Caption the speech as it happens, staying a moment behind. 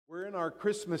In our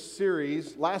Christmas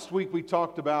series, last week we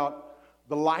talked about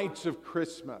the lights of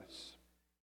Christmas.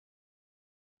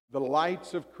 The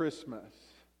lights of Christmas.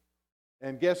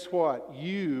 And guess what?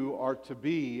 You are to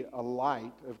be a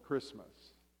light of Christmas.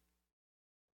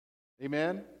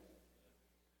 Amen?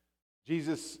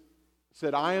 Jesus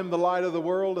said, I am the light of the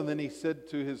world. And then he said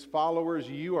to his followers,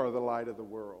 you are the light of the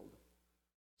world.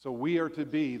 So we are to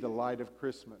be the light of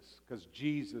Christmas because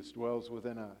Jesus dwells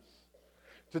within us.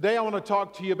 Today I want to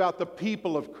talk to you about the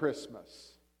people of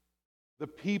Christmas. The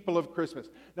people of Christmas.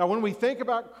 Now when we think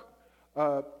about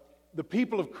the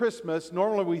people of Christmas,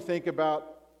 normally we think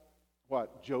about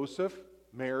what? Joseph,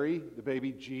 Mary, the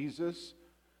baby Jesus,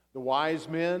 the wise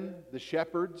men, the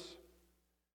shepherds.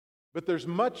 But there's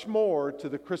much more to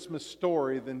the Christmas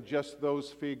story than just those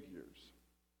figures.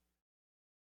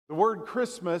 The word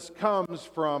Christmas comes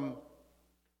from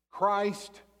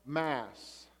Christ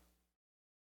Mass.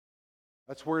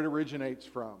 That's where it originates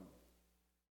from.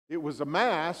 It was a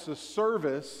Mass, a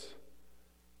service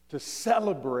to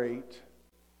celebrate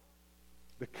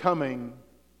the coming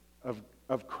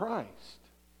of Christ,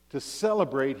 to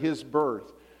celebrate His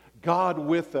birth. God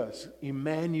with us,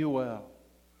 Emmanuel.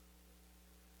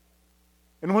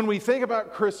 And when we think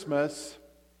about Christmas,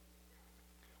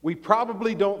 we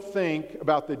probably don't think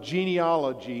about the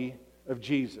genealogy of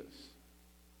Jesus.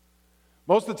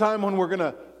 Most of the time when we're going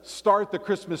to start the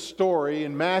Christmas story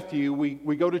in Matthew,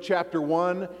 we go to chapter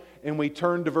 1 and we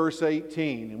turn to verse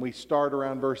 18 and we start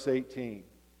around verse 18.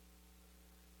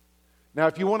 Now,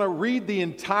 if you want to read the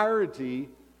entirety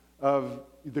of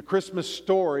the Christmas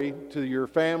story to your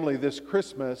family this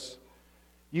Christmas,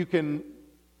 you can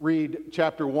read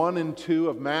chapter 1 and 2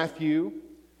 of Matthew,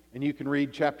 and you can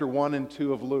read chapter 1 and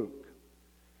 2 of Luke.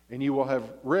 And you will have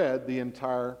read the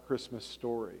entire Christmas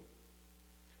story.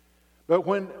 But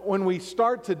when we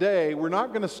start today, we're not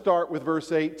going to start with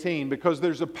verse 18 because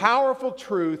there's a powerful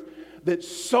truth that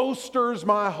so stirs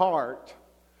my heart.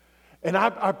 And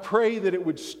I pray that it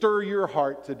would stir your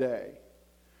heart today.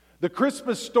 The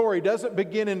Christmas story doesn't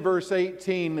begin in verse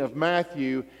 18 of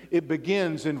Matthew. It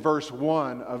begins in verse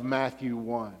 1 of Matthew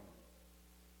 1.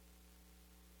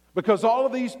 Because all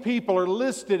of these people are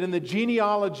listed in the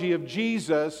genealogy of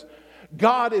Jesus,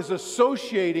 God is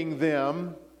associating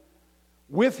them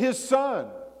with His Son.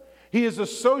 He is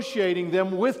associating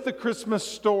them with the Christmas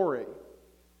story.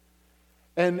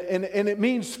 And it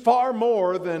means far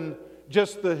more than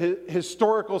just the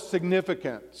historical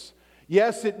significance.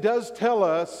 Yes, it does tell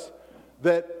us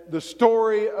that the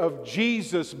story of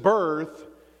Jesus' birth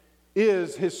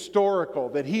is historical,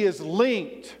 that He is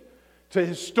linked to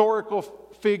historical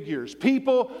figures,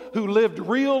 people who lived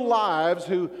real lives,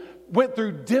 who went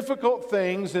through difficult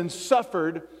things and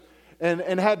suffered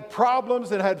and had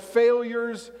problems and had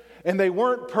failures, and they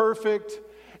weren't perfect.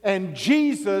 And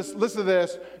Jesus, listen to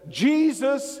this,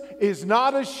 Jesus is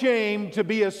not ashamed to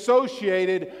be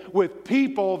associated with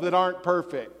people that aren't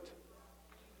perfect.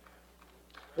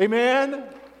 Amen?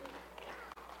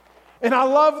 And I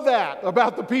love that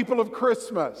about the people of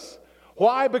Christmas.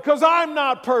 Why? Because I'm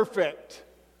not perfect.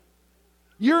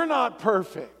 You're not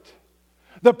perfect.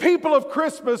 The people of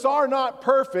Christmas are not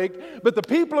perfect, but the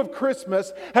people of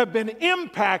Christmas have been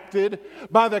impacted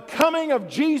by the coming of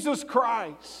Jesus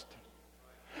Christ.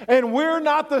 And we're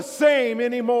not the same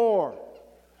anymore.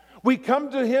 We come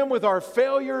to Him with our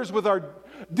failures, with our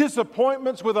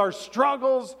disappointments, with our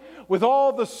struggles, with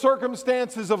all the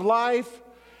circumstances of life.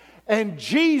 And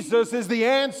Jesus is the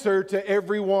answer to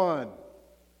every one.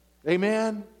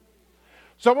 Amen?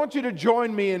 So I want you to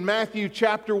join me in Matthew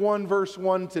chapter 1, verse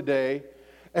 1 today.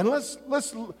 And let's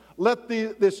let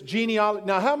this genealogy...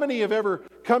 Now, how many have ever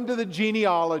come to the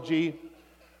genealogy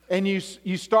and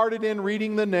you started in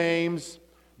reading the names?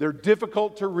 They're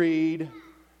difficult to read.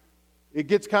 It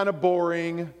gets kind of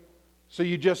boring. So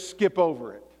you just skip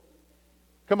over it.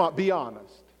 Come on, be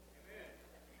honest.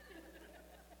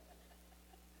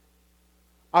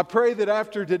 I pray that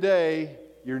after today,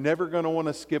 you're never going to want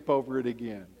to skip over it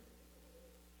again.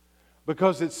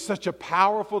 Because it's such a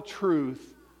powerful truth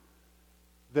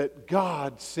that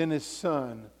God sent His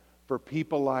Son for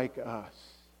people like us.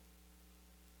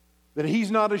 That He's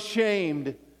not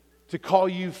ashamed to call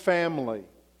you family.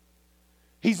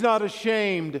 He's not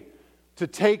ashamed to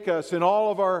take us in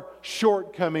all of our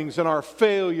shortcomings and our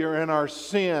failure and our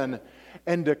sin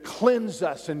and to cleanse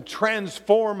us and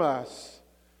transform us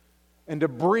and to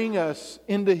bring us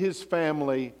into His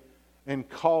family and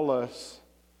call us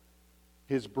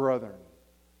His brethren.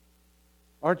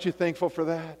 Aren't you thankful for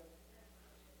that?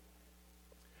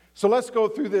 So let's go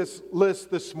through this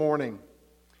list this morning.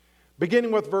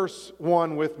 Beginning with verse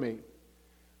 1 with me.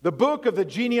 The book of the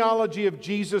genealogy of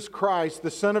Jesus Christ,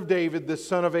 the son of David, the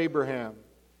son of Abraham.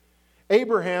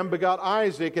 Abraham begot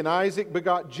Isaac, and Isaac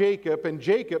begot Jacob, and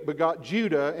Jacob begot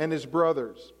Judah and his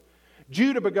brothers.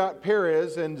 Judah begot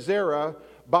Perez and Zerah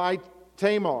by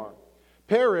Tamar.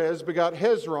 Perez begot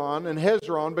Hezron, and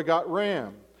Hezron begot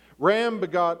Ram. Ram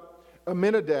begot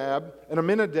Amminadab, and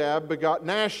Amminadab begot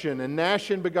Nahshon, and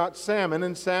Nahshon begot Salmon,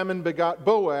 and Salmon begot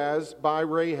Boaz by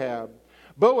Rahab.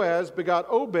 Boaz begot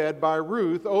Obed by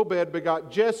Ruth, Obed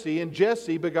begot Jesse, and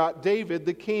Jesse begot David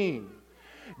the king.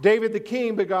 David the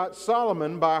king begot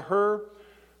Solomon by her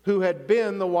who had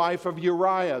been the wife of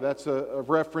Uriah. That's a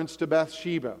reference to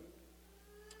Bathsheba.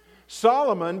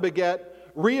 Solomon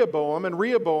begat Rehoboam, and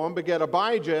Rehoboam begat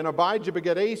Abijah, and Abijah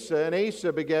begat Asa, and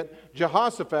Asa begat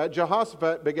Jehoshaphat.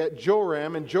 Jehoshaphat begat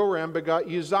Joram, and Joram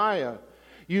begot Uzziah.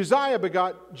 Uzziah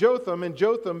begot Jotham, and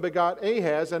Jotham begot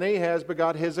Ahaz, and Ahaz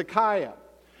begot Hezekiah.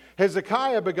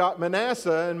 Hezekiah begot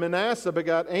Manasseh, and Manasseh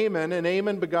begot Amon, and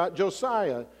Amon begot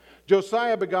Josiah.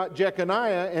 Josiah begot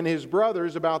Jeconiah and his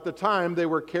brothers about the time they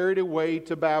were carried away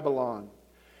to Babylon.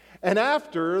 And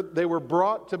after they were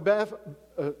brought to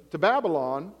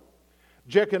Babylon,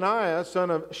 Jeconiah,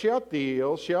 son of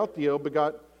Shealtiel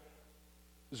begot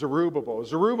Zerubbabel.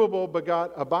 Zerubbabel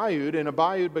begot Abiud, and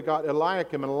Abiud begot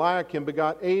Eliakim, and Eliakim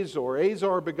begot Azor.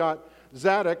 Azor begot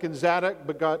Zadok, and Zadok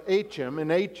begot Achim,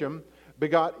 and Achim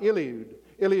begot Eliud.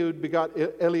 Eliud begot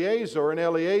Eleazar, and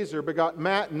Eleazar begot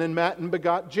Mattan, and Mattan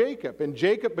begot Jacob. And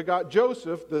Jacob begot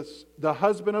Joseph, the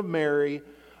husband of Mary,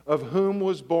 of whom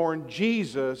was born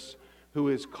Jesus, who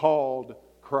is called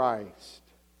Christ.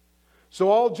 So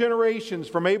all generations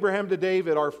from Abraham to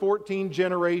David are 14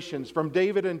 generations. From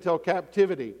David until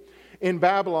captivity in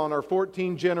Babylon are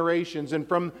 14 generations. And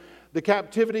from the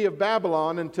captivity of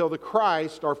Babylon until the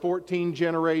Christ are 14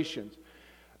 generations.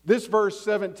 This verse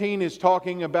 17 is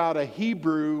talking about a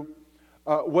Hebrew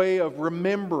way of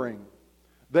remembering.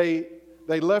 They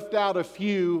left out a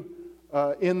few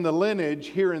in the lineage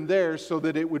here and there so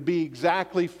that it would be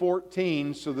exactly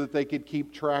 14 so that they could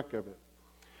keep track of it.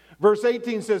 Verse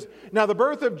 18 says, "Now the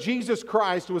birth of Jesus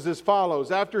Christ was as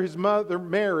follows. After his mother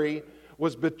Mary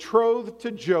was betrothed to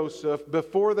Joseph,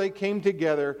 before they came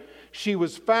together, she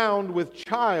was found with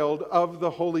child of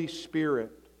the Holy Spirit.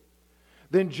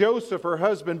 Then Joseph, her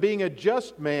husband, being a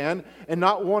just man and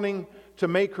not wanting to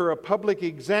make her a public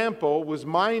example, was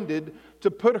minded to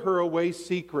put her away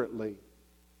secretly.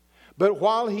 But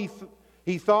while he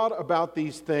thought about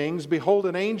these things, behold,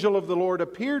 an angel of the Lord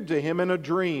appeared to him in a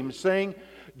dream, saying,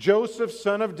 'Joseph,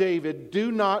 son of David,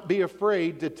 do not be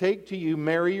afraid to take to you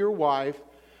Mary your wife,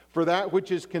 for that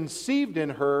which is conceived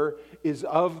in her is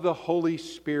of the Holy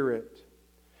Spirit.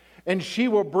 And she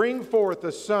will bring forth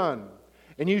a son,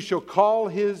 and you shall call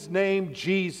his name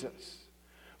Jesus,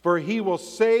 for he will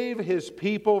save his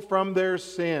people from their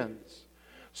sins.'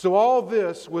 So all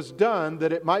this was done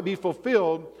that it might be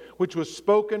fulfilled, which was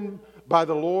spoken by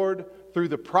the Lord through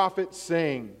the prophet,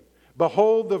 saying,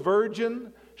 'Behold, the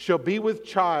virgin shall be with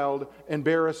child and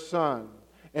bear a son,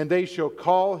 and they shall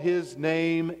call his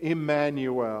name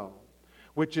Emmanuel,'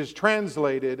 which is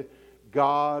translated,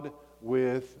 God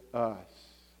with us."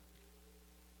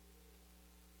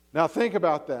 Now think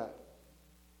about that.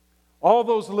 All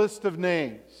those lists of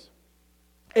names.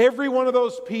 Every one of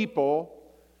those people,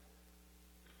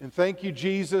 and thank you,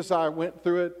 Jesus, I went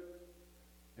through it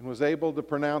and was able to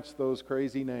pronounce those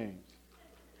crazy names.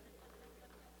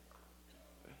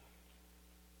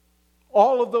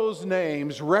 All of those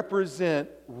names represent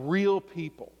real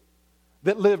people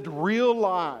that lived real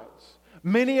lives.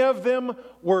 Many of them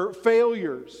were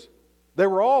failures. They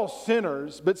were all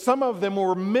sinners, but some of them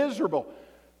were miserable.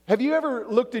 Have you ever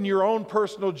looked in your own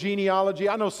personal genealogy?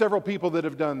 I know several people that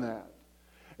have done that.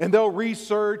 And they'll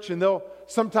research, and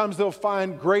sometimes they'll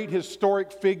find great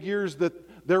historic figures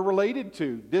that they're related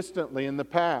to distantly in the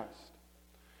past.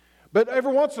 But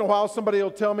every once in a while, somebody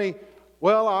will tell me,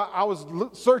 "Well, I was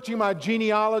searching my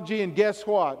genealogy, and guess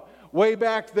what? Way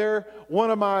back there,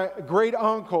 one of my great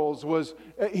uncles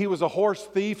he was a horse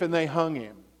thief, and they hung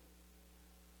him."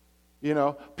 You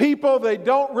know, people they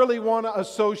don't really want to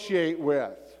associate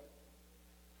with.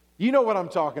 You know what I'm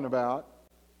talking about.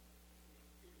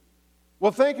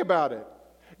 Well, think about it.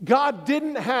 God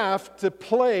didn't have to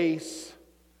place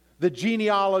the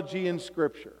genealogy in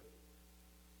Scripture.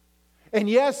 And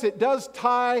yes, it does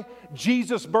tie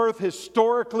Jesus' birth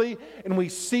historically, and we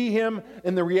see him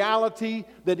in the reality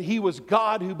that he was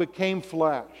God who became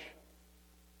flesh.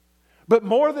 But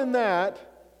more than that,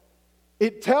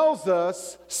 it tells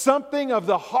us something of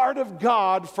the heart of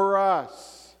God for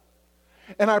us.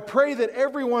 And I pray that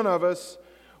every one of us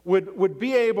would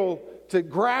be able to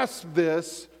grasp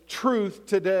this truth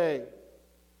today.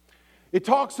 It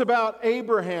talks about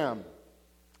Abraham.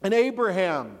 And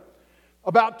Abraham,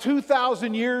 about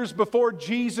 2,000 years before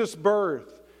Jesus'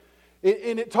 birth.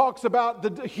 And it talks about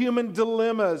the human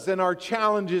dilemmas and our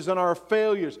challenges and our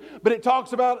failures. But it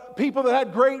talks about people that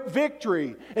had great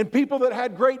victory and people that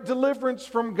had great deliverance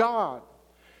from God.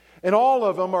 And all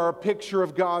of them are a picture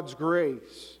of God's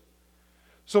grace.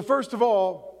 So first of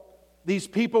all, these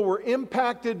people were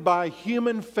impacted by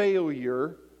human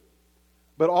failure,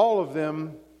 but all of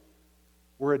them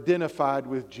were identified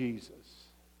with Jesus.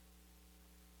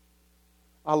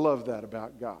 I love that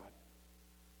about God.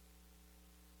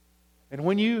 And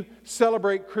when you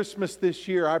celebrate Christmas this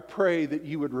year, I pray that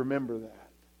you would remember that.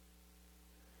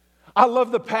 I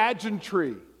love the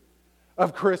pageantry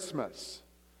of Christmas.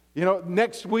 You know,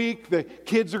 next week the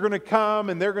kids are going to come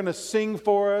and they're going to sing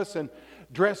for us and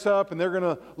dress up and they're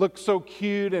going to look so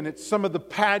cute, and it's some of the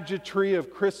pageantry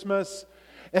of Christmas.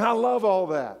 And I love all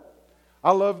that.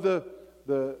 I love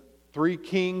the three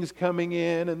kings coming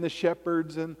in and the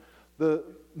shepherds and the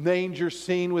manger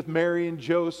scene with Mary and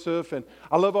Joseph, and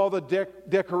I love all the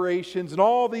decorations and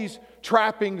all these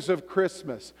trappings of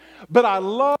Christmas. But I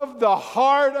love the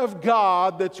heart of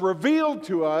God that's revealed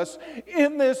to us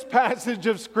in this passage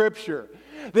of Scripture.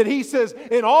 That He says,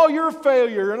 in all your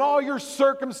failure and all your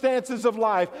circumstances of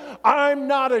life, I'm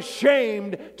not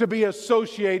ashamed to be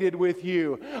associated with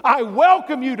you. I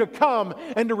welcome you to come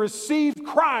and to receive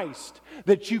Christ,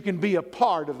 that you can be a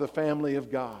part of the family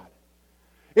of God.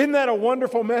 Isn't that a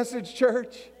wonderful message,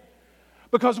 church?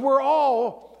 Because we're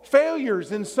all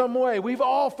failures in some way. We've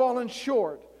all fallen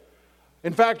short.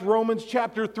 In fact, Romans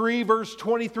chapter 3, verse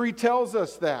 23 tells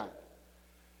us that.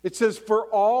 It says, for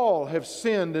all have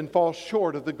sinned and fall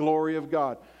short of the glory of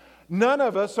God. None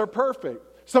of us are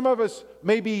perfect. Some of us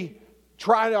maybe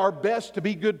try our best to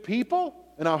be good people,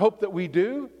 and I hope that we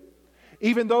do.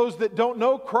 Even those that don't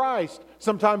know Christ,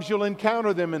 sometimes you'll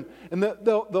encounter them and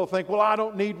they'll think, well, I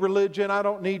don't need religion, I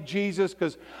don't need Jesus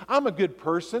because I'm a good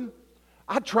person.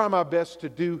 I try my best to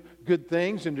do good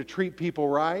things and to treat people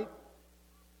right.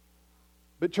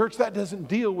 But church, that doesn't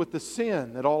deal with the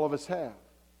sin that all of us have.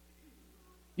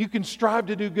 You can strive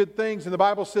to do good things, and the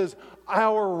Bible says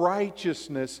our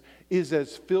righteousness is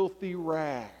as filthy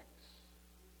rags.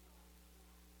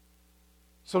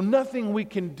 So nothing we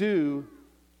can do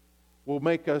will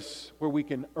make us where we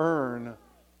can earn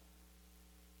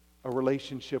a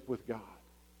relationship with God.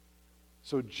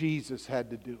 So Jesus had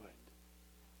to do it.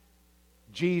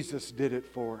 Jesus did it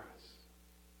for us.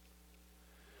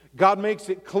 God makes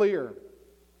it clear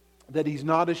that He's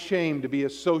not ashamed to be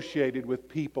associated with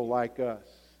people like us.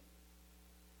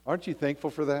 Aren't you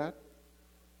thankful for that?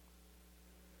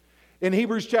 In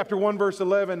Hebrews chapter 1, verse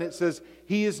 11, it says,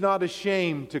 He is not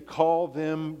ashamed to call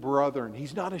them brethren.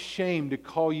 He's not ashamed to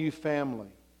call you family.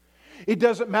 It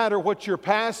doesn't matter what your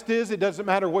past is. It doesn't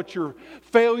matter what your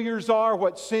failures are,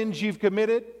 what sins you've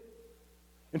committed.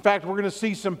 In fact, we're going to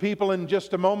see some people in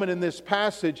just a moment in this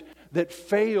passage that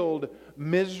failed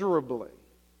miserably.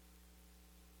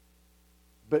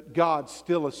 But God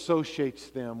still associates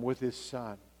them with His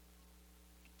Son.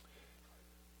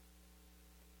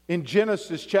 In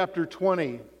Genesis chapter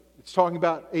 20, it's talking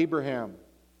about Abraham.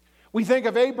 We think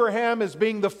of Abraham as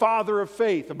being the father of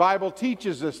faith. The Bible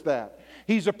teaches us that.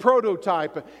 He's a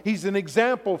prototype. He's an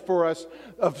example for us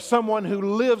of someone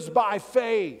who lives by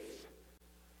faith.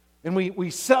 And we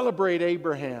celebrate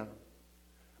Abraham.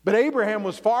 But Abraham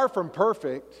was far from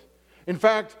perfect. In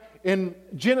fact, in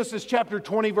Genesis chapter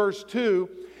 20, verse 2,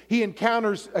 he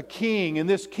encounters a king, and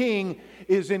this king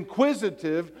is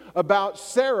inquisitive about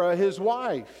Sarah, his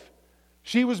wife.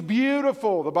 She was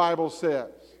beautiful, the Bible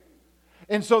says.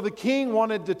 And so the king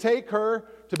wanted to take her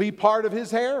to be part of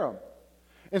his harem.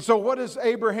 And so what does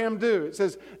Abraham do? It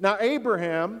says, now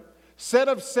Abraham said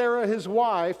of Sarah, his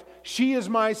wife, she is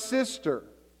my sister.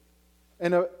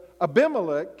 And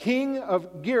Abimelech, king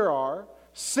of Gerar,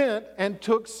 sent and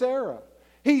took Sarah.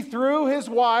 He threw his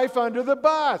wife under the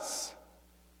bus.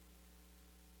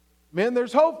 Men,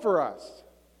 there's hope for us.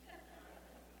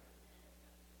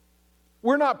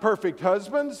 We're not perfect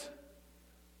husbands.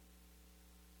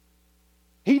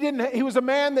 He was a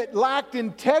man that lacked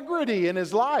integrity in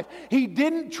his life. He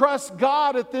didn't trust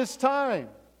God at this time.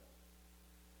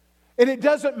 And it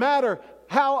doesn't matter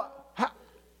how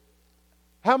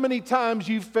many times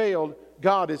you've failed,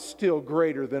 God is still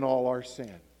greater than all our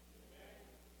sin.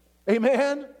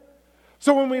 Amen?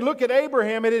 So when we look at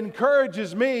Abraham, it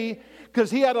encourages me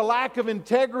because he had a lack of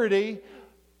integrity.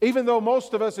 Even though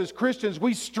most of us as Christians,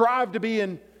 we strive to be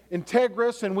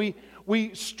integrous and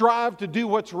we strive to do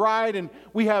what's right and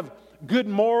we have good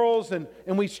morals and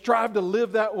we strive to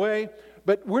live that way,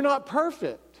 but we're not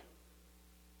perfect.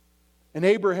 And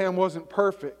Abraham wasn't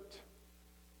perfect.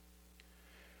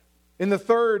 In the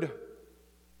third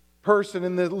person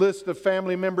in the list of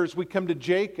family members, we come to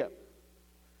Jacob.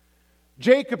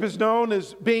 Jacob is known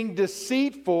as being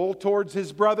deceitful towards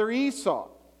his brother Esau.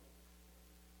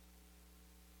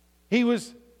 He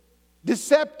was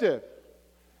deceptive.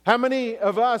 How many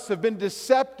of us have been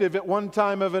deceptive at one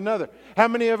time or another? How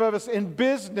many of us in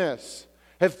business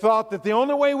have thought that the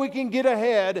only way we can get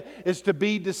ahead is to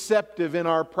be deceptive in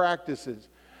our practices?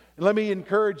 And let me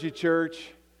encourage you,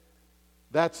 church,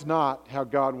 that's not how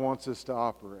God wants us to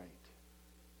operate.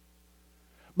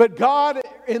 But God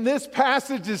in this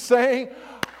passage is saying,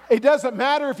 it doesn't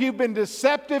matter if you've been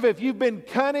deceptive, if you've been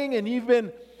cunning and you've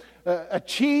been a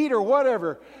cheat or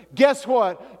whatever. Guess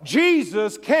what?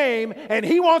 Jesus came and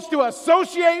He wants to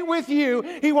associate with you.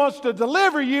 He wants to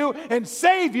deliver you and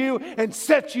save you and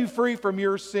set you free from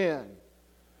your sin.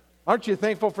 Aren't you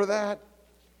thankful for that?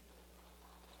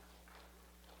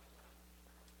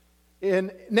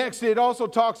 And next, it also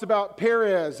talks about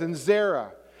Perez and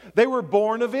Zerah. They were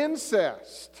born of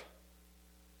incest.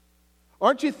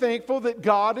 Aren't you thankful that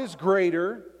God is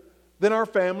greater than our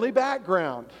family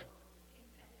background?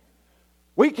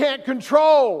 We can't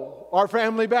control our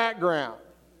family background.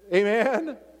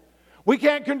 Amen? We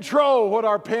can't control what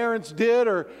our parents did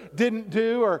or didn't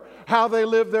do or how they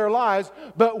lived their lives,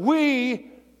 but we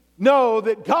know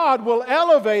that God will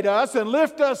elevate us and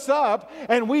lift us up,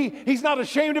 and He's not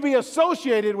ashamed to be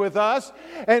associated with us,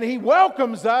 and He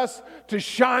welcomes us to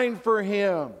shine for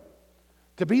Him,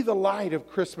 to be the light of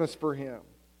Christmas for Him.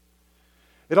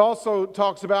 It also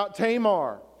talks about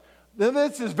Tamar. Now,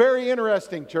 this is very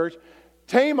interesting, church.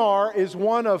 Tamar is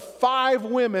one of 5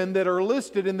 women that are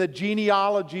listed in the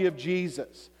genealogy of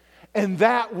Jesus, and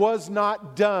that was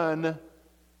not done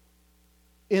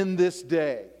in this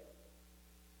day.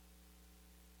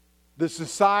 The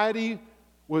society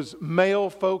was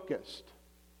male-focused.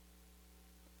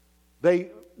 They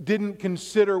didn't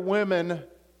consider women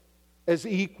as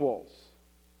equals.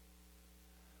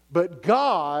 But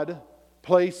God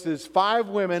places 5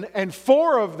 women, and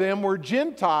 4 of them were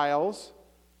Gentiles.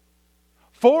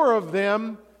 4 of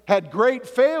them had great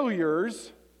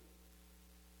failures.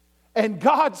 And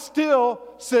God still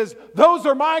says, those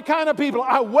are my kind of people.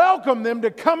 I welcome them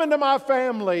to come into my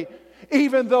family,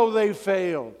 even though they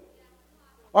failed.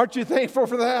 Aren't you thankful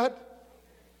for that?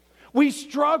 We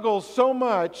struggle so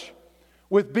much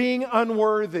with being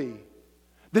unworthy.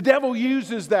 The devil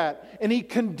uses that and he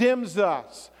condemns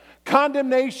us.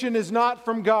 Condemnation is not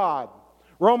from God.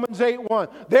 Romans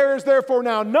 8:1. There is therefore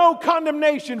now no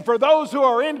condemnation for those who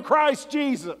are in Christ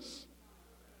Jesus.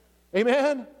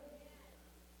 Amen?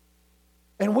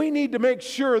 And we need to make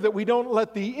sure that we don't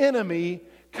let the enemy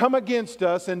come against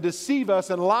us and deceive us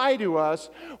and lie to us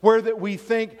where that we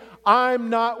think, I'm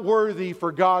not worthy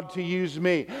for God to use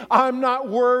me. I'm not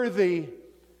worthy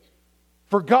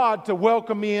for God to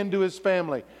welcome me into His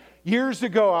family. Years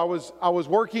ago, I was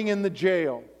working in the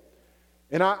jail,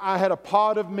 and I had a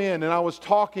pod of men, and I was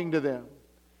talking to them.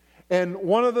 And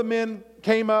one of the men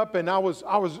came up, and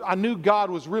I knew God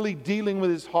was really dealing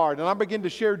with his heart, and I began to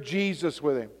share Jesus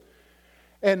with him.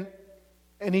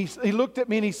 And he looked at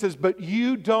me and he says, but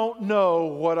you don't know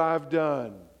what I've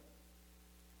done.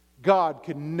 God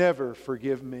could never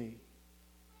forgive me.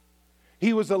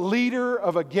 He was a leader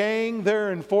of a gang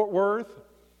there in Fort Worth.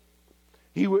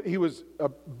 He was a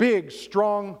big,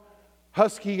 strong,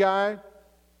 husky guy.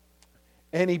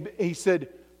 And he said,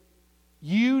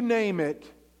 you name it,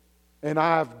 and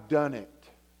I've done it.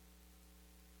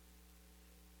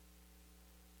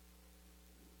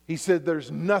 He said,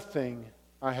 there's nothing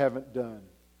I haven't done.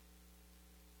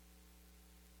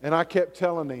 And I kept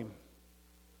telling him,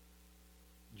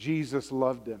 Jesus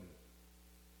loved him.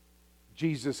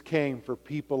 Jesus came for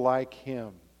people like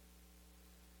him.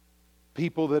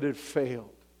 People that had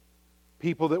failed.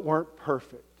 People that weren't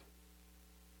perfect.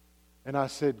 And I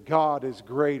said, God is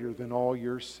greater than all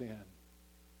your sin.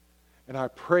 And I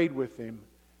prayed with him,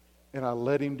 and I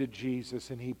led him to Jesus,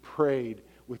 and he prayed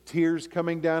with tears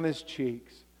coming down his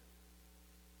cheeks.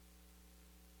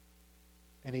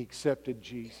 And he accepted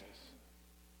Jesus.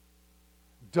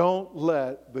 Don't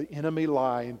let the enemy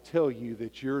lie and tell you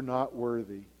that you're not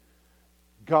worthy.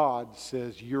 God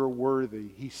says you're worthy.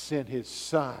 He sent His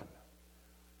Son.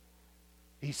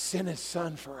 He sent His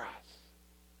Son for us.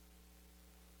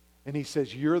 And He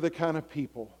says, you're the kind of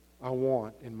people I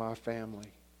want in my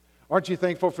family. Aren't you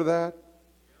thankful for that?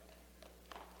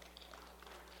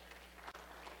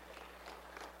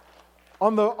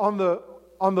 On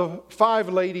the 5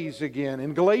 ladies again,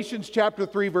 in Galatians chapter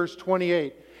 3, verse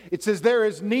 28, it says, there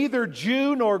is neither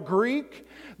Jew nor Greek,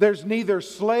 there's neither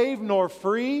slave nor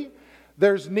free,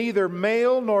 There's neither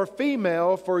male nor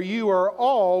female, for you are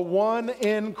all one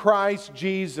in Christ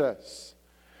Jesus.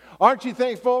 Aren't you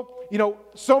thankful? You know,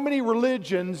 so many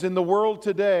religions in the world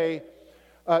today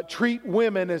treat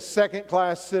women as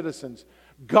second-class citizens.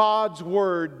 God's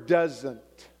Word doesn't.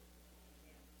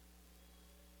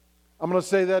 I'm going to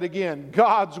say that again.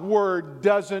 God's Word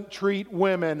doesn't treat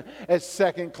women as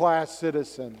second-class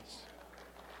citizens.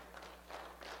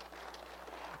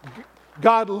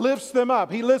 God lifts them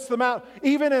up. He lifts them out.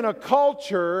 Even in a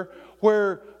culture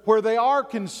where they are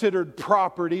considered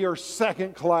property or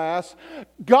second class,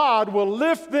 God will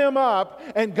lift them up,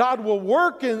 and God will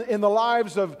work in the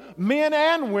lives of men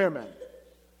and women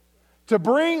to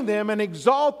bring them and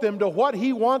exalt them to what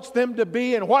He wants them to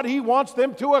be and what He wants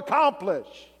them to accomplish.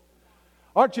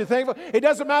 Aren't you thankful? It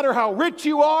doesn't matter how rich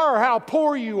you are or how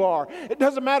poor you are. It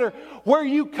doesn't matter where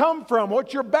you come from,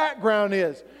 what your background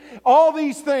is. All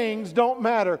these things don't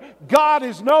matter. God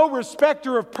is no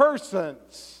respecter of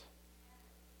persons.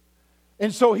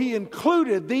 And so He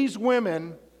included these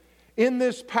women in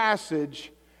this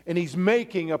passage, and He's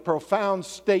making a profound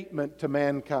statement to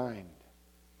mankind.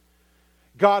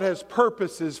 God has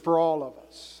purposes for all of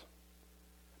us,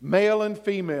 male and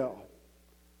female.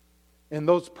 And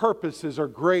those purposes are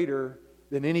greater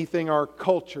than anything our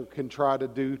culture can try to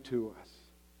do to us.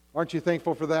 Aren't you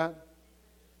thankful for that?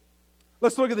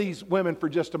 Let's look at these women for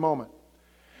just a moment.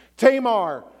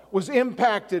 Tamar was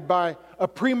impacted by a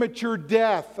premature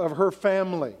death of her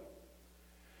family.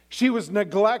 She was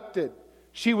neglected.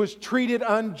 She was treated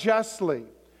unjustly.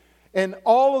 And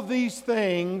all of these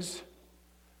things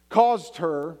caused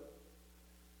her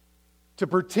to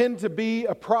pretend to be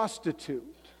a prostitute.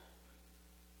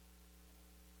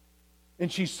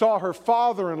 And she saw her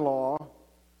father-in-law.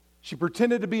 She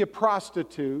pretended to be a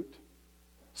prostitute,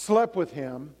 slept with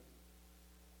him,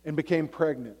 and became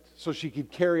pregnant so she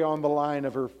could carry on the line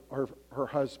of her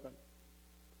husband.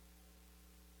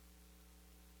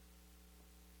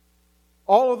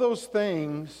 All of those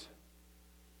things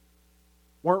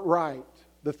weren't right.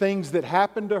 The things that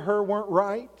happened to her weren't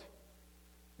right,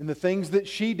 and the things that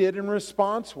she did in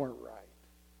response weren't right.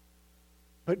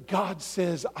 But God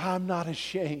says, I'm not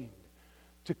ashamed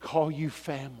to call you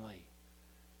family.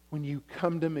 When you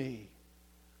come to me,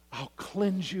 I'll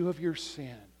cleanse you of your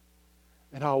sin,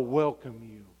 and I'll welcome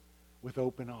you with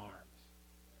open arms.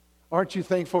 Aren't you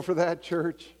thankful for that,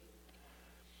 church?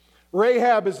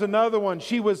 Rahab is another one.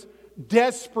 She was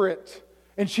desperate,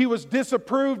 and she was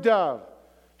disapproved of.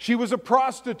 She was a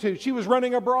prostitute. She was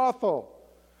running a brothel.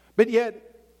 But yet,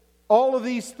 all of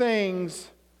these things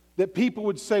that people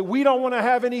would say, we don't want to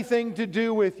have anything to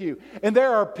do with you. And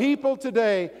there are people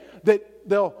today that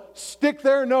they'll stick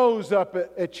their nose up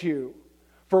at you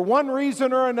for one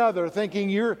reason or another, thinking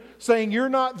you're saying you're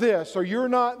not this or you're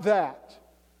not that.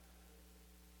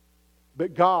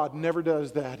 But God never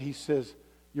does that. He says,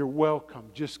 you're welcome.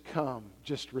 Just come.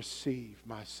 Just receive,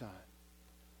 my son.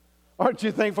 Aren't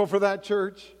you thankful for that,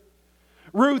 church?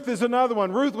 Ruth is another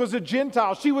one. Ruth was a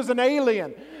Gentile. She was an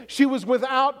alien. She was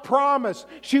without promise.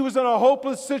 She was in a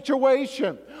hopeless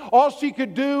situation. All she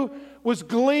could do was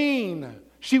glean.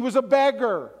 She was a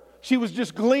beggar. She was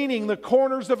just gleaning the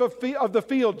corners of the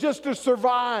field just to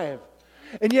survive.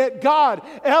 And yet God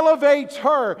elevates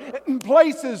her and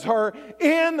places her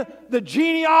in the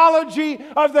genealogy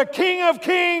of the King of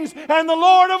Kings and the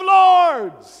Lord of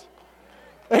Lords.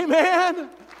 Amen?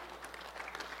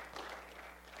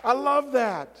 I love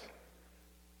that.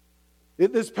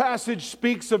 This passage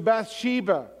speaks of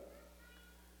Bathsheba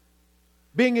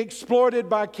being exploited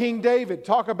by King David.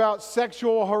 Talk about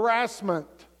sexual harassment.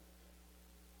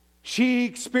 She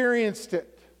experienced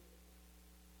it.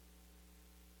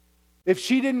 If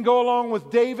she didn't go along with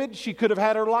David, she could have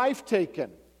had her life taken.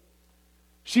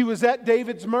 She was at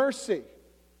David's mercy.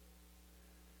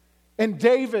 And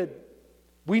David,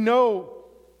 we know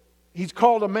he's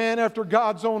called a man after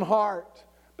God's own heart.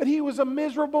 But he was a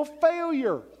miserable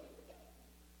failure.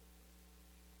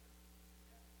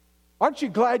 Aren't you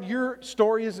glad your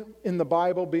story isn't in the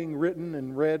Bible being written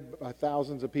and read by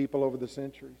thousands of people over the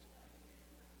centuries?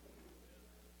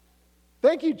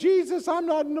 Thank you, Jesus, I'm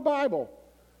not in the Bible.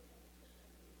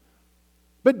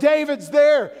 But David's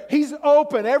there. He's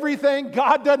open. Everything,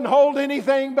 God doesn't hold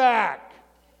anything back.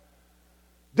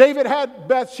 David had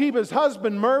Bathsheba's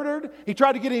husband murdered. He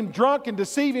tried to get him drunk and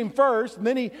deceive him first, and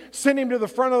then he sent him to the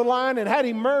front of the line and had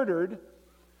him murdered.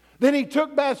 Then he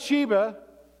took Bathsheba.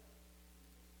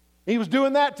 He was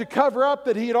doing that to cover up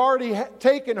that he had already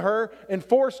taken her and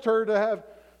forced her to have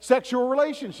sexual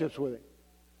relationships with him.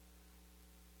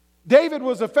 David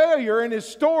was a failure, and his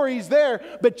story's there,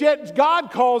 but yet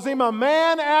God calls him a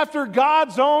man after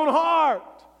God's own heart.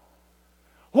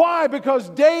 Why? Because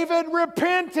David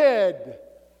repented.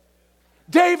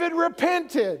 David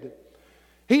repented.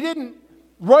 He didn't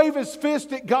wave his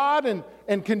fist at God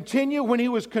and continue. When he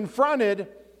was confronted,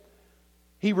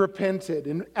 he repented.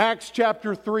 In Acts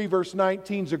chapter 3, verse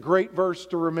 19 is a great verse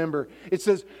to remember. It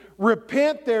says,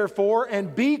 "Repent therefore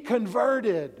and be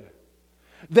converted,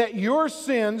 that your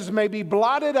sins may be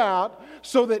blotted out,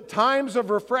 so that times of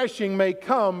refreshing may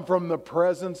come from the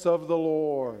presence of the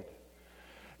Lord."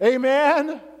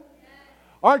 Amen?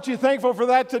 Aren't you thankful for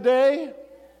that today?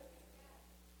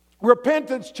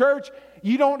 Repentance, church.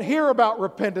 You don't hear about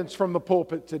repentance from the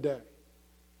pulpit today.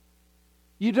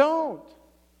 You don't.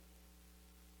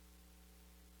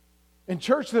 In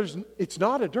church, it's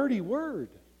not a dirty word.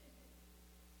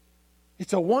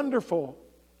 It's a wonderful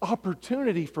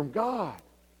opportunity from God.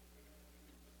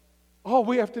 All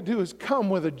we have to do is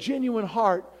come with a genuine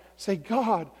heart. Say,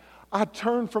 "God, I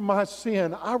turn from my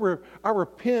sin. I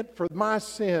repent for my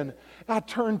sin. I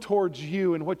turn towards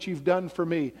you and what you've done for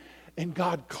me." And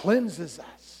God cleanses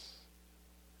us.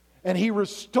 And He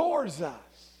restores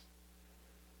us.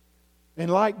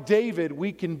 And like David,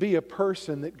 we can be a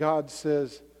person that God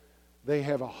says, "They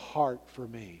have a heart for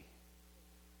me."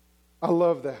 I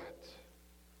love that.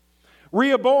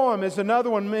 Rehoboam is another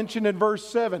one mentioned in verse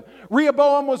 7.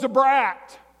 Rehoboam was a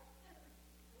brat.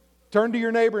 Turn to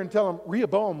your neighbor and tell him,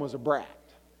 Rehoboam was a brat.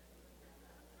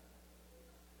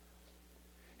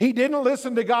 He didn't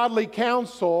listen to godly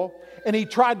counsel, and he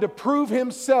tried to prove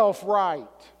himself right.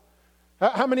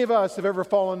 How many of us have ever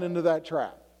fallen into that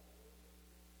trap?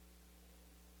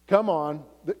 Come on.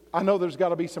 I know there's got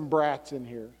to be some brats in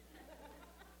here.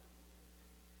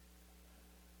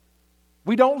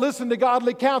 We don't listen to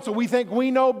godly counsel. We think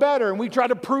we know better, and we try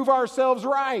to prove ourselves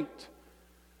right.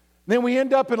 Then we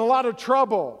end up in a lot of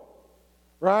trouble,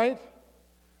 right?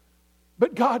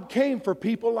 But God came for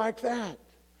people like that.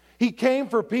 He came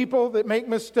for people that make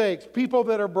mistakes, people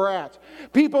that are brats,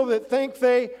 people that think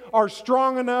they are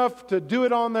strong enough to do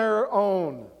it on their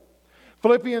own.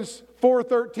 Philippians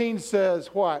 4:13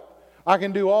 says what? "I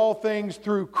can do all things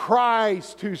through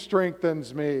Christ who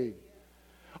strengthens me."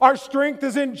 Our strength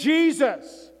is in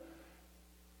Jesus.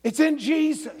 It's in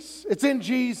Jesus. It's in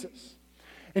Jesus.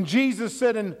 And Jesus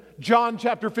said in John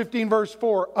chapter 15 verse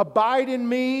 4, "Abide in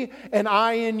me and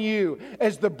I in you.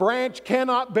 As the branch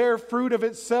cannot bear fruit of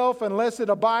itself unless it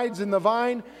abides in the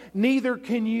vine, neither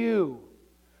can you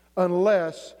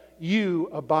unless you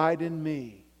abide in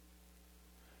me."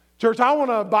 Church, I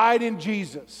want to abide in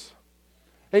Jesus.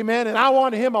 Amen. And I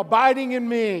want Him abiding in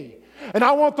me. And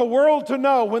I want the world to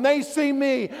know, when they see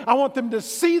me, I want them to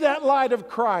see that light of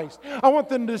Christ. I want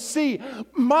them to see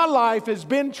my life has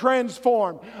been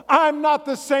transformed. I'm not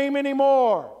the same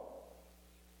anymore.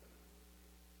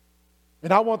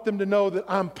 And I want them to know that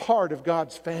I'm part of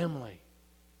God's family.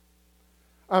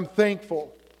 I'm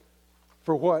thankful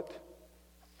for what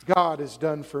God has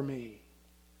done for me.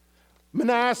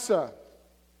 Manasseh,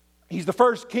 he's the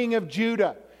first king of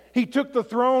Judah. He took the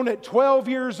throne at 12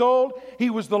 years old. He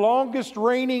was the longest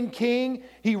reigning king.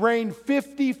 He reigned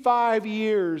 55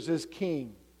 years as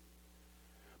king.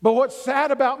 But what's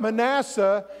sad about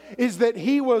Manasseh is that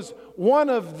he was one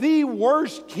of the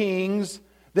worst kings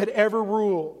that ever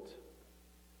ruled.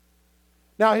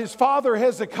 Now, his father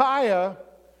Hezekiah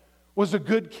was a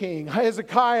good king.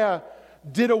 Hezekiah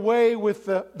did away with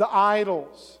the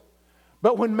idols.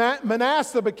 But when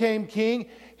Manasseh became king,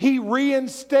 he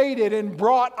reinstated and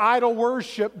brought idol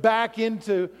worship back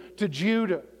into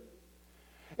Judah.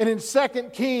 And in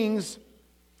 2 Kings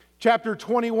chapter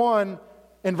 21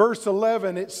 and verse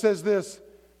 11, it says this.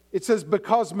 It says,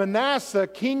 "Because Manasseh,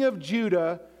 king of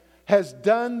Judah, has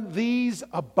done these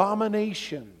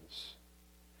abominations.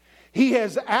 He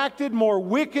has acted more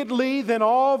wickedly than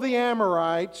all the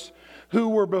Amorites who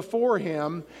were before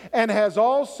him, and has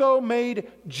also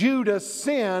made Judah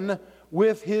sin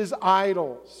with his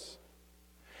idols.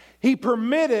 He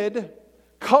permitted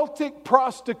cultic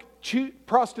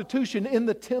prostitution in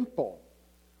the temple.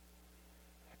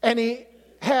 And he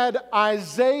had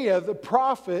Isaiah the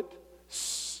prophet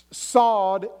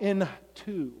sawed in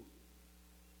two."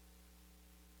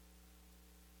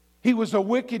 He was a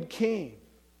wicked king.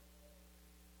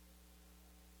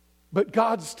 But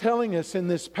God's telling us in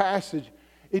this passage,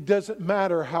 it doesn't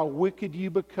matter how wicked you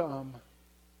become,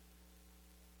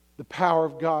 the power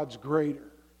of God's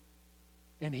greater.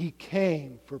 And He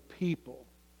came for people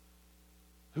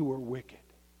who were wicked.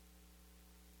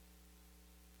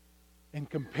 And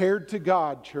compared to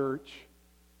God, church,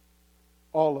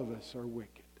 all of us are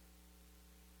wicked.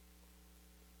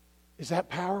 Is that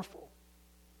powerful?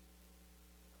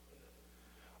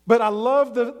 But I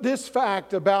love this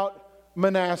fact about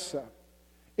Manasseh.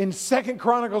 In 2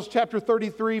 Chronicles chapter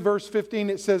 33, verse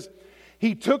 15, it says,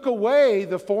 He took away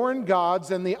the foreign gods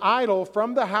and the idol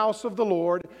from the house of the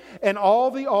Lord and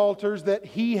all the altars that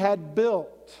he had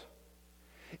built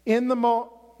in the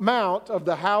mount of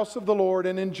the house of the Lord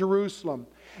and in Jerusalem.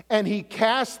 And he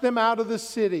cast them out of the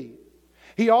city.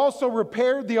 He also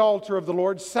repaired the altar of the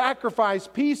Lord,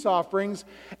 sacrificed peace offerings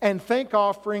and thank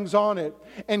offerings on it,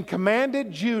 and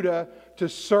commanded Judah to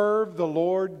serve the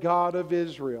Lord God of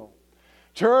Israel.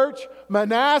 Church,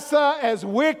 Manasseh, as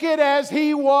wicked as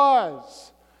he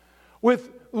was, with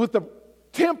the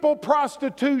temple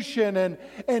prostitution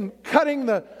and cutting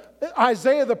the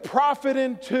Isaiah the prophet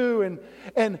in two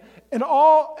and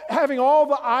all having all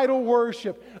the idol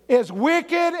worship, as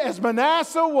wicked as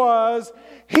Manasseh was,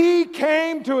 he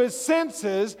came to his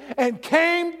senses and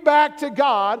came back to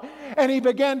God, and he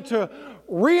began to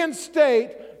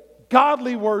reinstate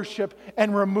godly worship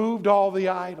and removed all the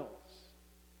idols.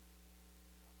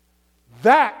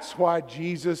 That's why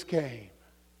Jesus came,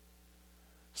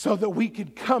 so that we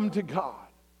could come to God.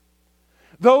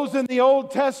 Those in the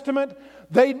Old Testament,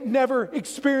 they never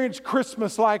experienced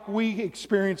Christmas like we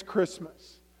experience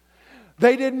Christmas.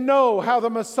 They didn't know how the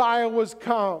Messiah was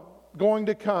going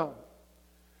to come.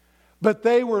 But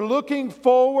they were looking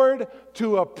forward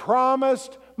to a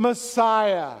promised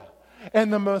Messiah.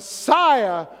 And the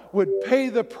Messiah would pay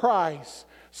the price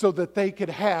so that they could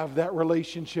have that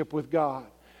relationship with God.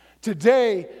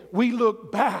 Today, we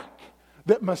look back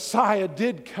that Messiah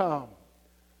did come.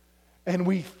 And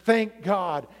we thank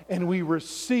God and we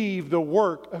receive the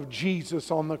work of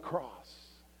Jesus on the cross.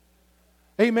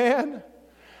 Amen?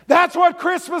 That's what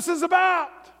Christmas is about.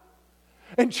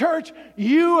 And church,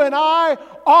 you and I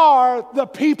are the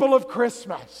people of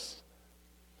Christmas.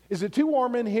 Is it too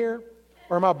warm in here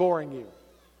or am I boring you?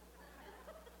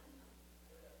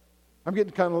 I'm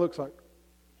getting kind of looks like.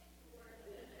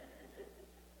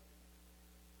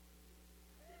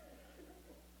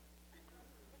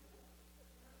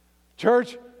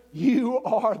 Church, you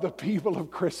are the people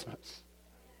of Christmas.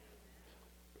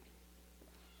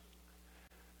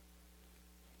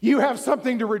 You have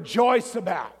something to rejoice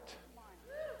about.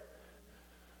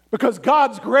 Because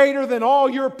God's greater than all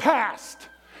your past.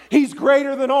 He's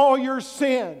greater than all your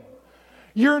sin.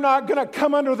 You're not going to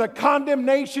come under the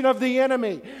condemnation of the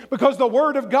enemy. Because the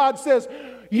Word of God says,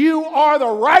 you are the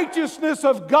righteousness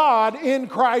of God in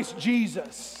Christ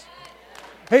Jesus.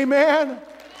 Amen.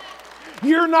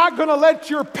 You're not going to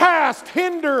let your past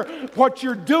hinder what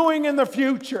you're doing in the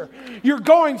future. You're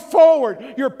going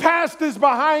forward. Your past is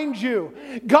behind you.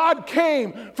 God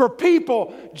came for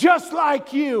people just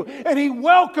like you, and He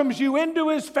welcomes you into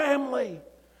His family.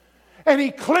 And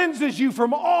He cleanses you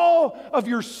from all of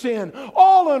your sin,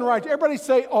 all unrighteousness. Everybody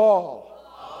say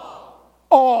all.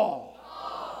 All.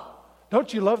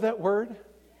 Don't you love that word?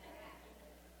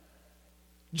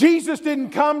 Jesus didn't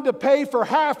come to pay for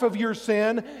half of your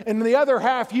sin, and the other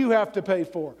half you have to pay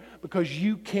for, because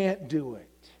you can't do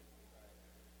it.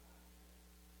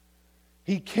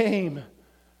 He came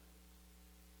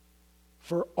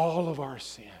for all of our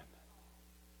sin.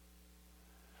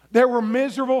 There were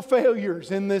miserable failures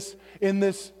in this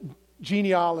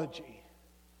genealogy.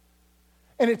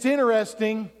 And it's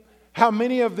interesting how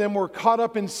many of them were caught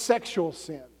up in sexual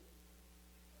sin.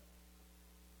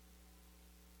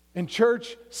 In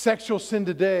church, sexual sin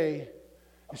today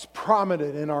is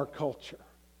prominent in our culture.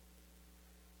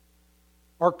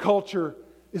 Our culture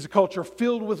is a culture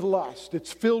filled with lust.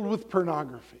 It's filled with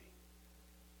pornography.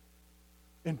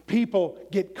 And people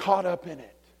get caught up in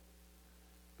it.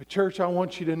 But church, I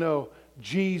want you to know,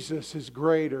 Jesus is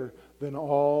greater than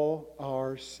all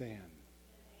our sin.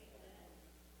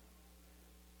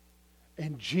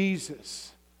 And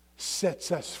Jesus sets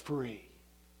us free.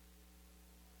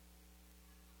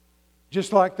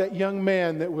 Just like that young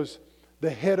man that was the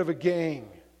head of a gang.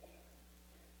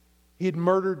 He had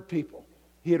murdered people.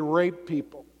 He had raped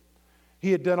people.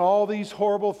 He had done all these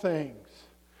horrible things.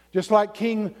 Just like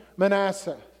King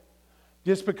Manasseh.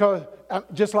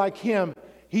 Just like him,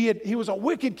 he was a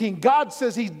wicked king. God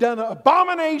says he's done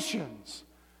abominations.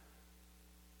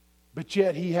 But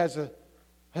yet he has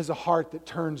a heart that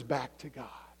turns back to God.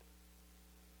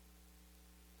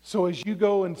 So as you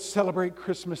go and celebrate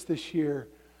Christmas this year,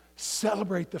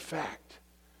 celebrate the fact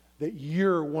that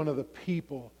you're one of the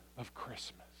people of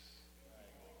Christmas.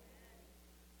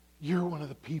 You're one of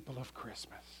the people of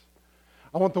Christmas.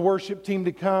 I want the worship team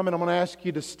to come, and I'm going to ask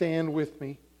you to stand with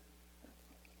me.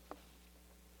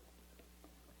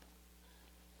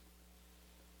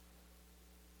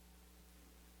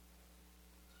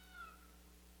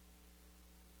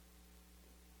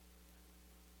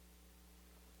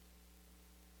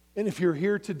 And if you're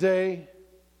here today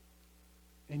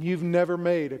and you've never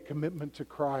made a commitment to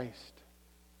Christ,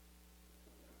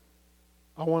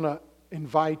 I want to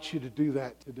invite you to do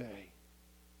that today.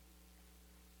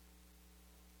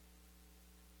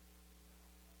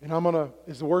 And I'm going to,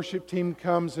 as the worship team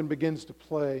comes and begins to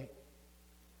play,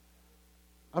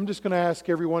 I'm just going to ask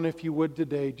everyone, if you would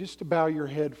today, just to bow your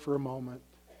head for a moment.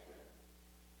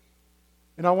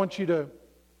 And I want you to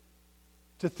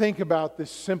think about this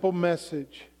simple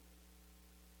message.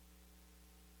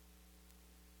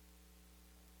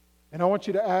 And I want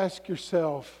you to ask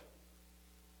yourself,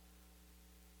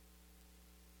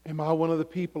 am I one of the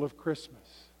people of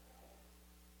Christmas?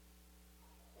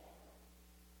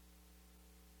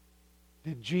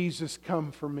 Did Jesus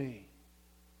come for me?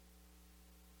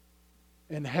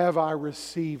 And have I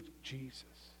received Jesus?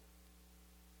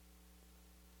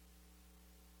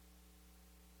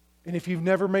 And if you've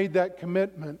never made that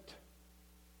commitment,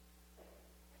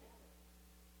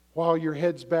 while your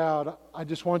head's bowed, I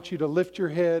just want you to lift your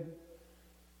head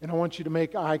and I want you to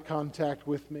make eye contact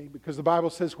with me, because the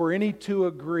Bible says, where any two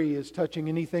agree as touching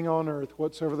anything on earth,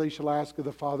 whatsoever they shall ask of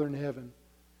the Father in heaven,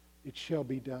 it shall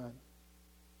be done.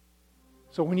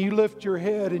 So when you lift your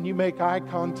head and you make eye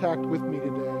contact with me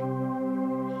today,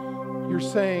 you're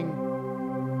saying,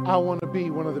 I want to be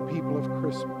one of the people of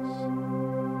Christmas.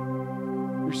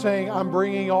 You're saying, I'm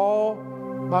bringing all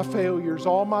my failures,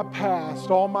 all my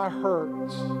past, all my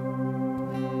hurts.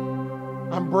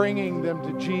 I'm bringing them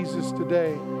to Jesus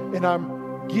today. And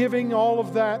I'm giving all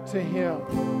of that to Him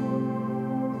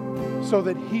so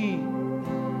that He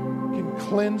can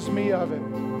cleanse me of it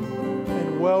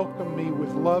and welcome me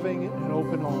with loving and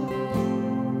open arms.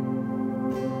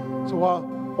 So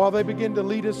while they begin to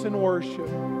lead us in worship,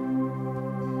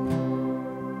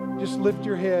 just lift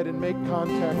your head and make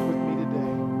contact with me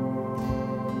today.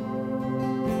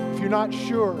 If you're not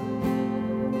sure,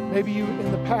 maybe you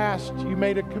in the past you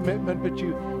made a commitment, but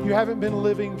you haven't been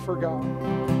living for God.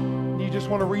 You just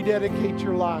want to rededicate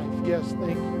your life. Yes,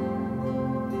 thank you.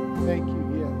 Thank you,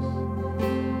 yes.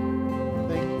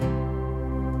 Thank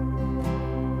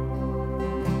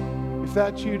you. If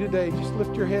that's you today, just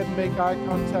lift your head and make eye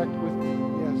contact with me.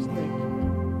 Yes, thank you.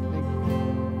 Thank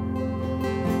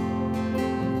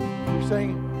you. You're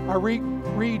saying, I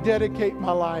rededicate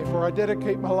my life, or I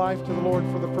dedicate my life to the Lord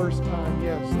for the first time.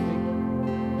 Yes, thank you.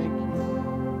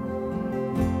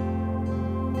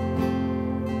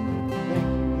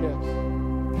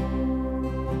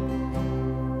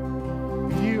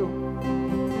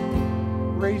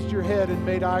 And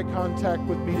made eye contact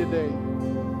with me today,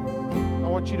 I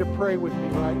want you to pray with me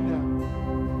right now.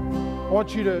 I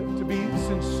want you to be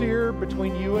sincere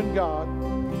between you and God,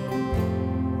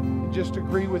 and just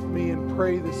agree with me and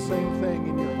pray the same thing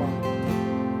in your heart.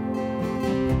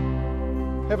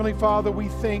 Heavenly Father, we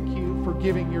thank you for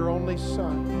giving your only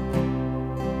Son.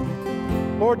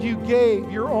 Lord, you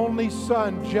gave your only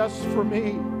Son just for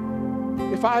me.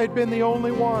 If I had been the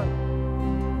only one,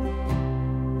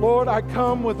 Lord, I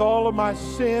come with all of my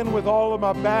sin, with all of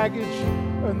my baggage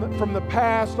from the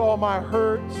past, all my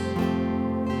hurts,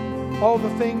 all the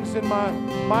things in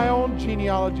my own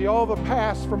genealogy, all the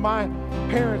past from my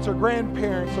parents or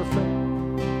grandparents or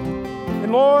friends.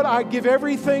 And Lord, I give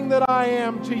everything that I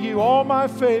am to you, all my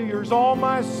failures, all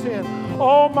my sin,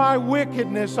 all my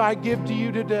wickedness I give to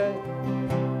you today.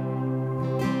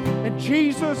 And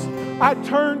Jesus, I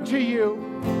turn to you.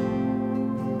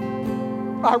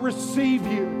 I receive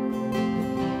you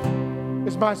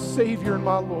as my Savior and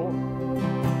my Lord.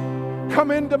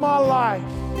 Come into my life.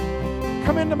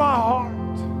 Come into my heart.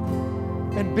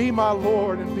 And be my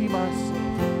Lord and be my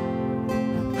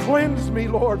Savior. Cleanse me,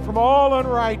 Lord, from all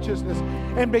unrighteousness.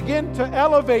 And begin to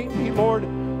elevate me, Lord,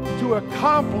 to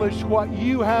accomplish what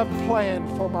you have planned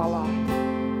for my life.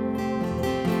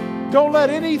 Don't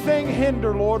let anything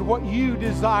hinder, Lord, what you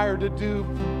desire to do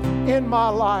in my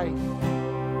life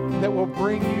that will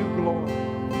bring you glory.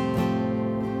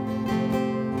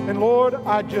 And Lord,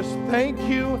 I just thank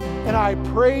you and I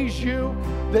praise you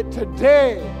that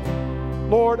today,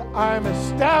 Lord, I am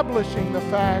establishing the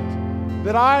fact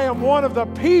that I am one of the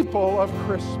people of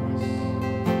Christmas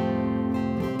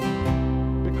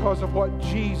because of what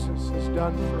Jesus has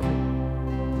done for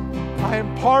me. I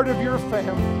am part of your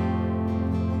family,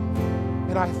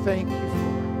 and I thank you for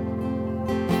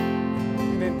it.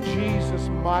 And in Jesus'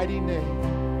 mighty name,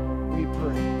 we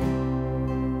pray.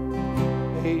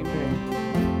 Amen.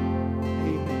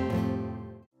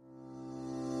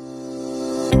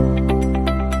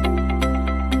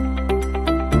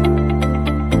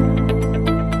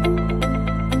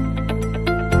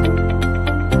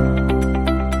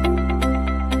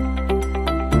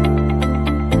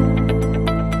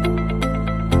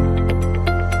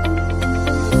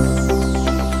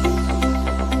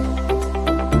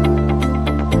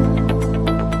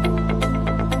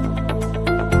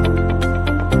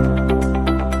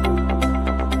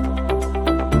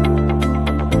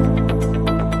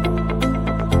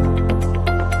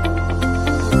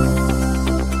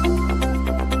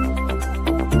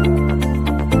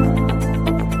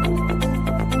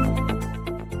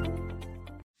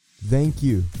 thank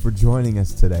you for joining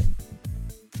us today.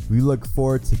 We look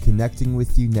forward to connecting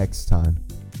with you next time.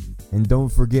 And don't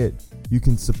forget, you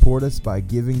can support us by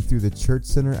giving through the Church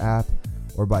Center app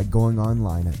or by going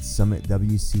online at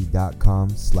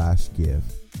summitwc.com/give.